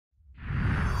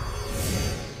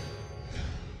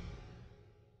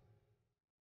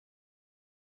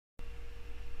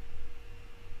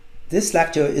This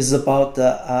lecture is about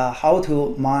how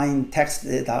to mine text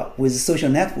data with social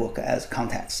network as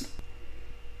context.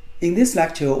 In this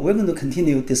lecture, we're going to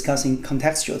continue discussing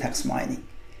contextual text mining.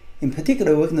 In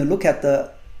particular, we're going to look at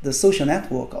the social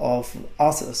network of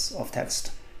authors of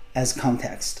text as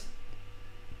context.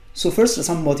 So first,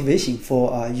 some motivation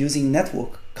for using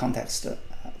network context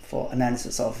for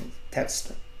analysis of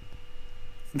text.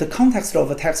 The context of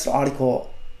a text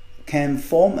article can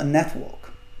form a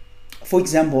network. For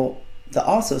example, the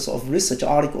authors of research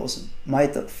articles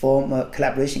might form a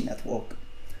collaboration network.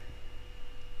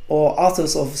 Or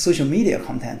authors of social media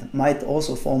content might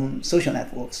also form social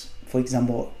networks. For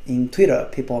example, in Twitter,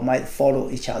 people might follow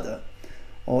each other.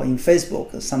 Or in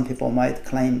Facebook, some people might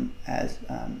claim as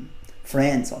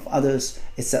friends of others,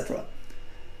 etc.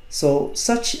 So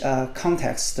such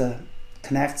context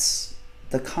connects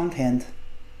the content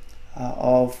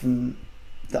of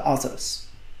the authors.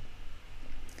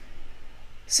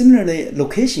 Similarly,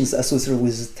 locations associated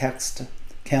with text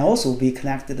can also be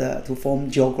connected to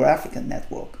form geographic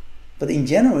network. But in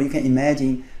general, you can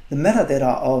imagine the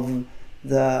metadata of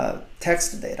the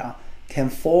text data can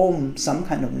form some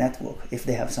kind of network if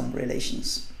they have some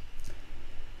relations.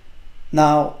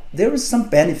 Now, there is some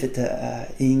benefit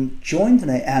in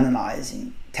jointly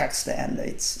analyzing text and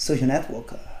its social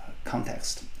network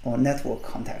context or network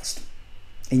context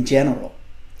in general.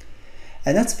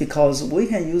 And that's because we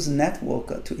can use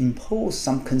network to impose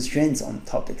some constraints on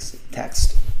topics in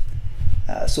text.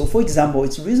 So for example,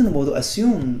 it's reasonable to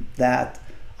assume that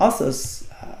authors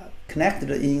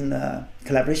connected in a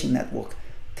collaboration network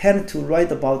tend to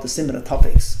write about similar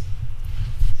topics.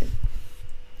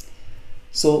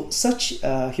 So such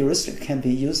heuristic can be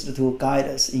used to guide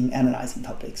us in analyzing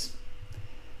topics.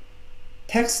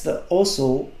 Text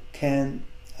also can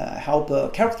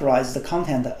help characterize the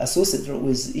content associated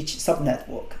with each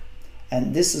subnetwork.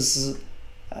 And this is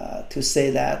to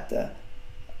say that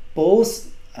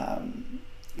both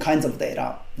kinds of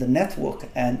data, the network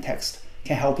and text,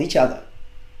 can help each other.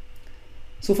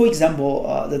 So for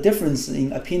example, the difference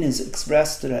in opinions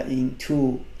expressed in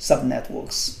two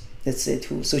subnetworks, let's say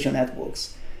two social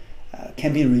networks,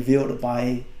 can be revealed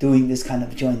by doing this kind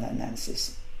of joint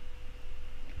analysis.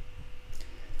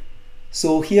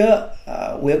 So here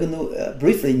we're going to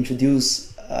briefly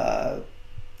introduce a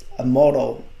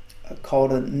model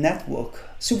called a network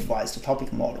supervised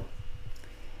topic model.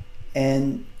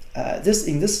 And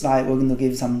in this slide, we're going to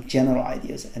give some general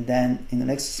ideas, and then in the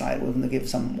next slide, we're going to give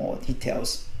some more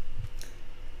details.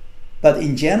 But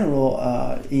in general,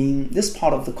 in this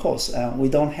part of the course, we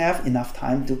don't have enough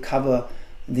time to cover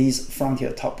these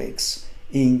frontier topics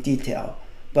in detail,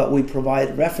 but we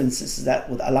provide references that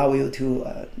would allow you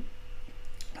to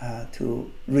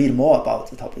read more about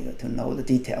the topic, to know the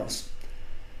details.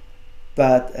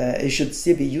 But it should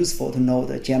still be useful to know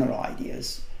the general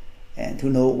ideas and to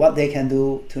know what they can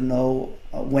do, to know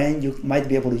when you might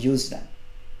be able to use them.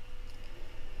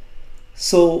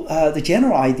 So the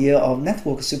general idea of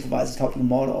network supervised topic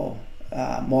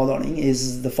modeling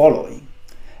is the following.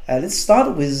 Let's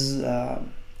start with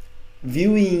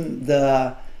viewing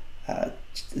the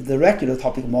regular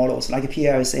topic models like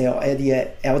PLSA or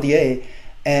LDA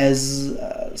as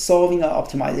solving an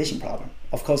optimization problem.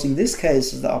 Of course, in this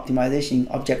case, the optimization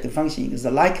objective function is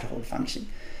the likelihood function.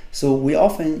 So we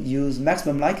often use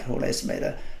maximum likelihood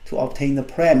estimator to obtain the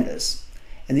parameters.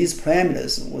 And these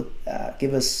parameters would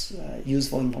give us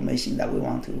useful information that we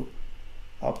want to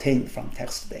obtain from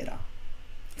text data.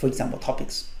 For example,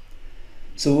 topics.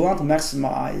 So we want to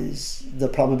maximize the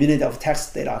probability of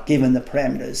text data given the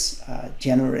parameters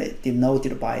generally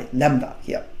denoted by lambda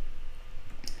here.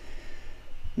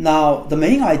 Now, the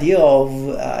main idea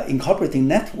of incorporating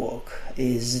network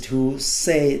is to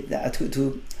say that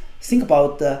to think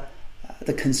about the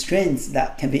constraints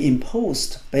that can be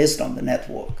imposed based on the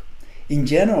network. In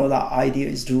general, the idea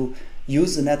is to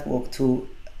use the network to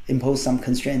impose some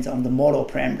constraints on the model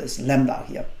parameters, lambda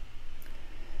here.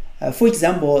 For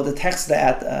example, the text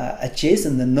at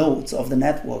adjacent nodes of the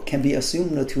network can be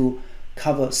assumed to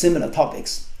cover similar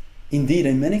topics. Indeed,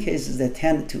 in many cases, they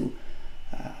tend to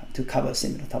cover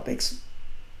similar topics.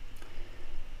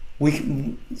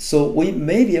 So we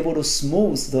may be able to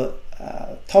smooth the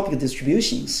topic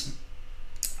distributions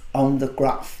on the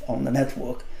graph, on the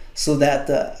network, so that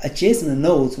the adjacent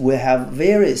nodes will have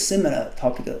very similar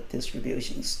topic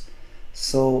distributions.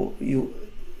 So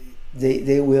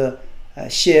they will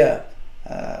share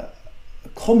a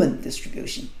common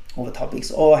distribution over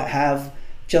topics or have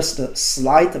just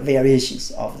slight variations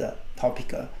of the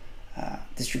topic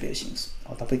distributions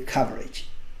or topic coverage.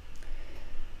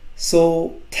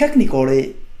 So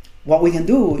technically, what we can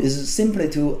do is simply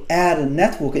to add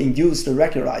network-induced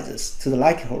regularizers to the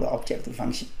likelihood objective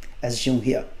function, as shown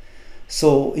here.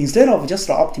 So instead of just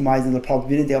optimizing the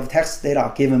probability of text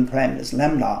data given parameters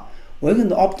lambda, we're going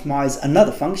to optimize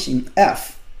another function,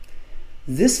 f.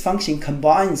 This function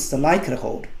combines the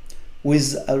likelihood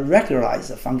with a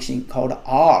regularizer function called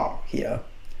r here.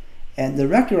 And the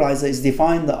regularizer is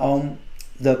defined on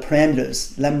the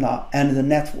parameters lambda and the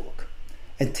network.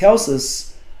 It tells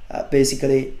us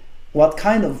basically what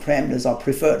kind of parameters are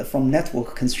preferred from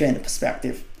network constraint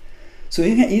perspective. So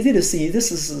you can easily see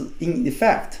this is in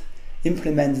effect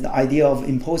implement the idea of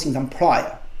imposing some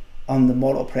prior on the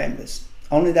model parameters.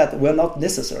 Only that we're not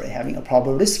necessarily having a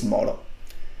probabilistic model,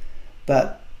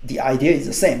 but the idea is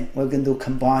the same. We're going to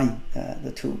combine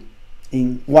the two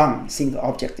in one single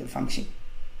objective function.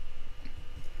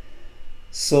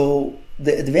 So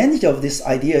the advantage of this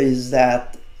idea is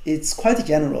that it's quite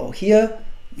general. Here,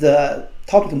 the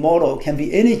topic model can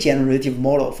be any generative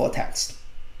model for text,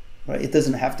 right? It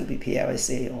doesn't have to be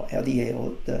PLSA or LDA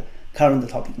or the current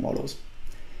topic models.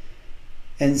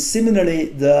 And similarly,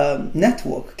 the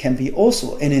network can be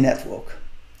also any network,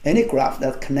 any graph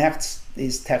that connects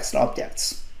these text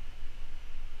objects.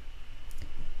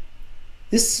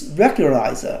 This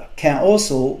regularizer can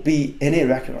also be any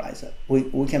regularizer.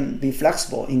 We can be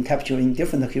flexible in capturing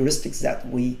different heuristics that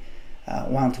we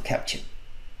want to capture.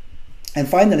 And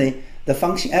finally, the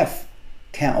function f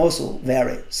can also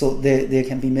vary. So there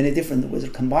can be many different ways to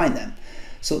combine them.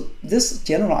 So this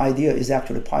general idea is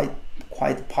actually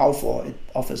quite powerful. It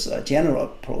offers a general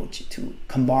approach to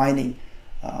combining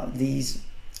these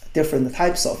different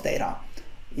types of data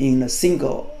in a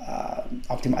single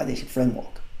optimization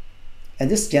framework. And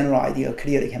this general idea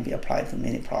clearly can be applied to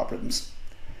many problems.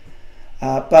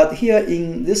 But here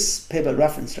in this paper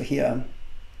referenced here,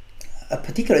 a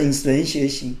particular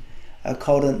instantiation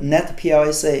called net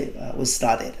PLSA was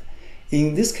studied.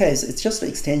 In this case, it's just an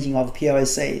extension of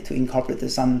PLSA to incorporate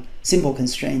some simple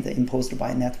constraint imposed by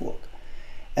a network.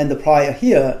 And the prior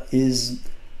here is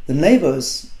the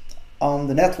neighbors on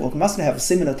the network must have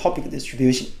similar topic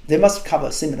distribution. They must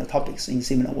cover similar topics in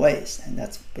similar ways, and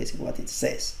that's basically what it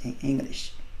says in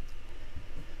English.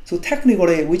 So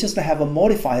technically, we just have a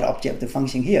modified objective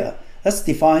function here that's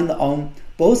defined on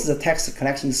both the text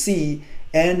collection C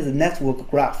and the network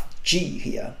graph G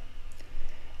here.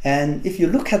 And if you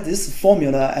look at this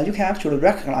formula, and you can actually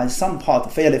recognize some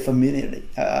part fairly familiarly,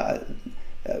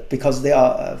 because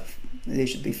they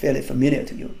should be fairly familiar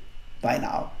to you by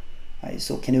now. Right?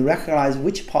 So can you recognize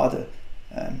which part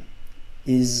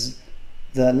is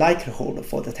the likelihood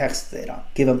for the text data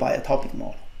given by a topic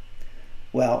model?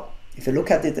 Well, if you look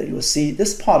at it, you will see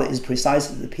this part is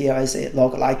precisely the PLSA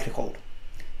log likelihood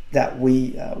that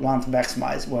we want to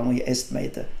maximize when we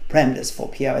estimate the parameters for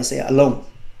PLSA alone.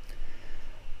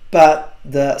 But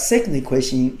the second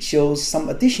equation shows some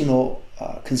additional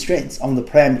constraints on the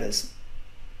parameters.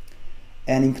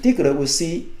 And in particular, we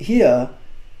see here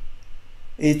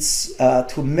it's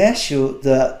to measure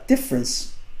the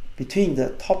difference between the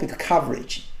topic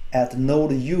coverage at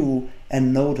node U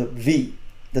and node V,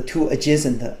 the two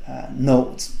adjacent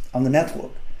nodes on the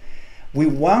network. We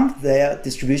want their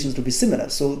distributions to be similar.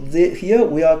 So here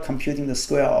we are computing the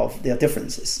square of their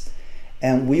differences.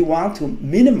 And we want to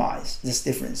minimize this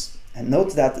difference. And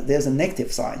note that there's a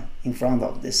negative sign in front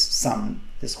of this sum,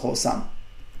 this whole sum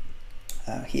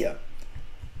here.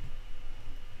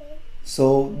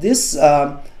 So this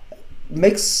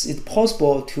makes it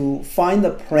possible to find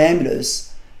the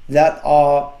parameters that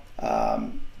are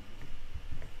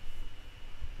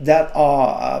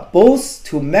both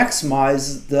to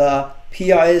maximize the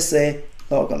PLSA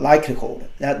log likelihood.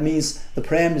 That means the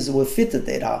parameters will fit the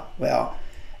data well,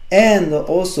 and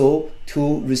also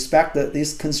to respect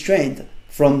this constraint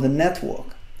from the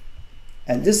network.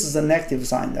 And this is a negative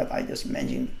sign that I just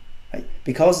mentioned. Right?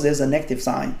 Because there's a negative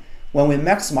sign, when we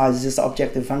maximize this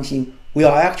objective function, we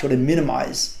will actually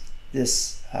minimize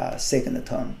this second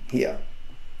term here.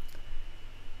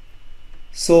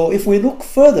 So if we look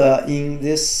further in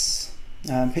this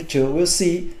picture, we'll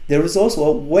see there is also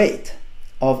a weight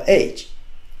of H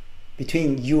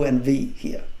between U and V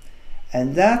here.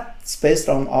 And that's based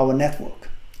on our network.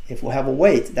 If we have a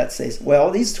weight that says,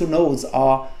 well, these two nodes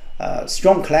are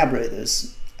strong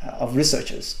collaborators of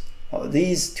researchers, or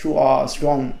these two are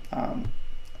strong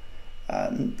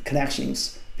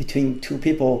connections between two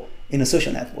people in a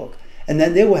social network, and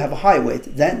then they will have a high weight,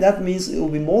 then that means it will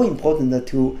be more important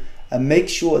to make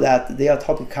sure that their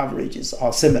topic coverages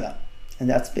are similar. And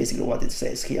that's basically what it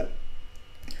says here.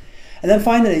 And then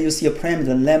finally, you see a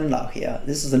parameter lambda here.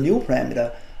 This is a new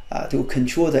parameter to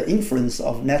control the inference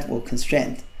of network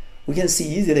constraint we can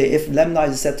see easily if lambda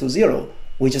is set to 0,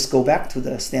 we just go back to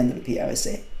the standard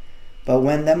PLSA. But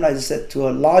when lambda is set to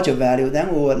a larger value,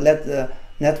 then we will let the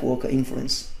network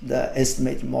influence the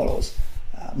estimated models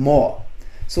more.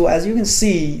 So as you can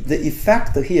see, the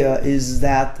effect here is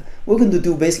that we're going to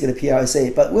do basically the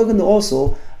PLSA, but we're going to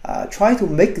also try to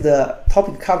make the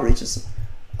topic coverages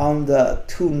on the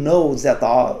two nodes that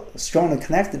are strongly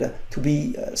connected to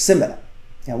be similar.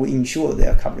 And we ensure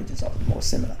their coverages are more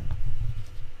similar.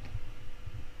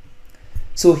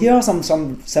 So here are some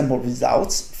sample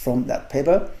results from that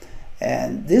paper.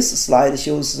 And this slide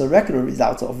shows the regular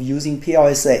results of using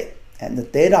PLSA. And the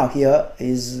data here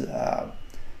is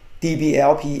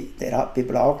DBLP data,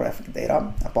 bibliographic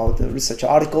data about the research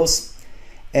articles.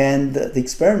 And the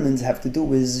experiments have to do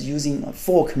with using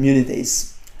 4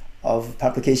 communities of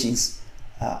publications.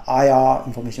 IR,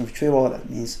 information retrieval, that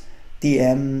means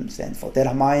DM stands for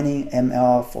data mining,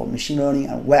 ML for machine learning,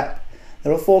 and web.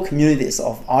 There are 4 communities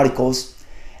of articles.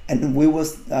 And we were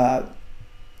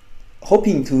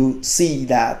hoping to see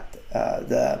that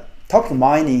the topic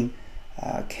mining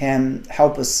can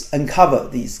help us uncover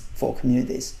these 4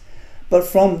 communities. But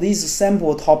from these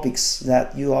sample topics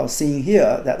that you are seeing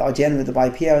here that are generated by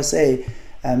PLSA,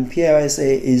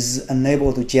 PLSA is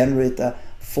unable to generate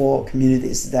 4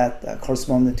 communities that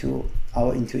correspond to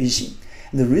our intuition.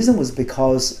 And the reason was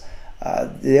because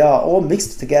they are all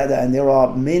mixed together and there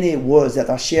are many words that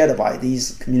are shared by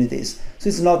these communities. So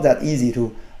it's not that easy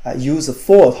to use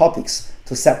 4 topics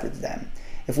to separate them.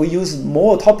 If we use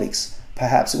more topics,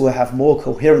 perhaps we'll have more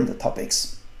coherent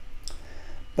topics.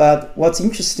 But what's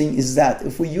interesting is that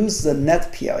if we use the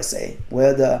net PLSA,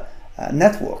 where the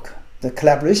network, the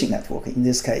collaboration network in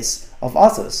this case of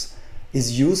authors,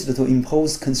 is used to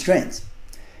impose constraints.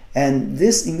 And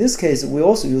in this case, we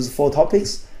also use 4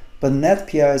 topics, but net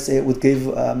PLSA would give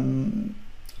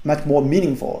much more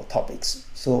meaningful topics.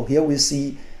 So here we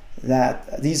see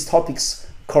that these topics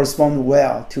correspond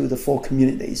well to the 4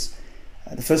 communities.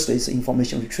 The first is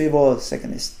information retrieval, the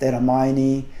second is data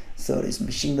mining, third is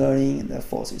machine learning, and the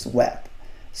fourth is web.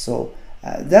 So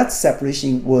that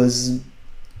separation was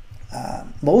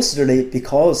mostly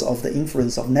because of the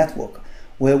influence of network,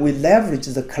 where we leverage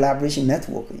the collaboration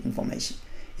network information.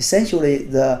 Essentially,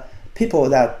 the people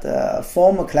that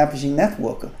form a collaboration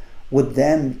network would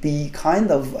then be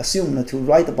kind of assumed to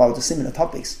write about similar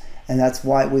topics, and that's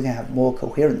why we can have more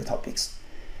coherent topics.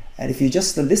 And if you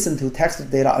just listen to text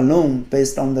data alone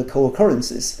based on the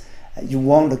co-occurrences, you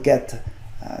won't get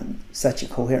such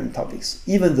coherent topics,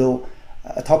 even though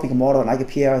a topic model like a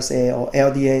PLSA or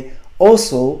LDA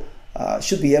also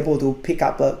should be able to pick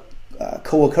up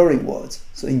co-occurring words.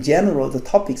 So in general, the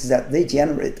topics that they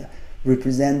generate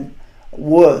represent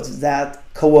words that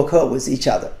co-occur with each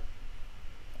other.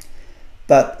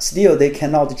 But still, they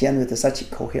cannot generate such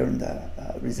coherent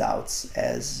results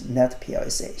as net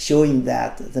PLSA, showing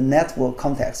that the network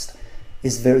context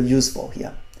is very useful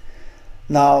here.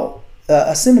 Now,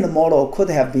 a similar model could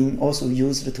have been also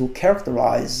used to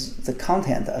characterize the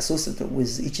content associated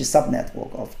with each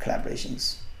subnetwork of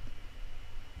collaborations.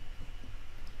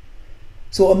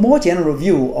 So a more general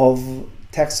view of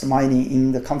text mining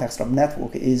in the context of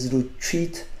network is to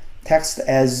treat text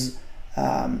as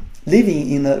living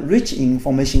in a rich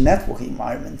information network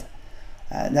environment.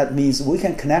 That means we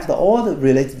can connect all the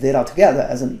related data together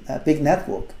as a big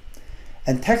network.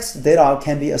 And text data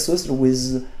can be associated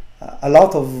with a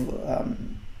lot of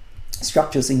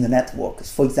structures in the network.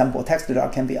 For example, text data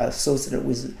can be associated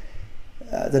with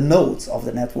the nodes of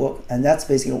the network, and that's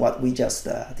basically what we just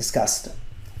discussed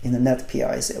in the net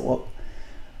PLSA work.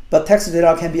 But text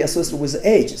data can be associated with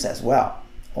edges as well,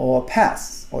 or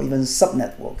paths, or even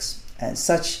subnetworks. And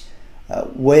such a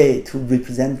way to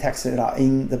represent text data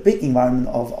in the big environment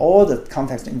of all the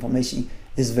context information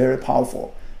is very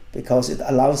powerful, because it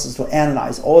allows us to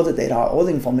analyze all the data, all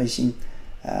the information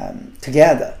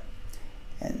together.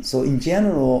 And so in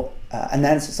general,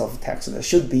 analysis of text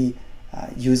should be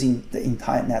using the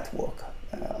entire network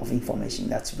of information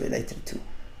that's related to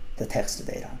the text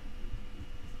data.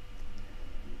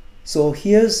 So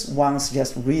here's one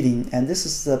suggested reading, and this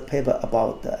is the paper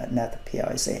about the net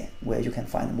PLSA, where you can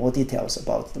find more details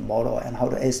about the model and how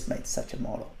to estimate such a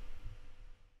model.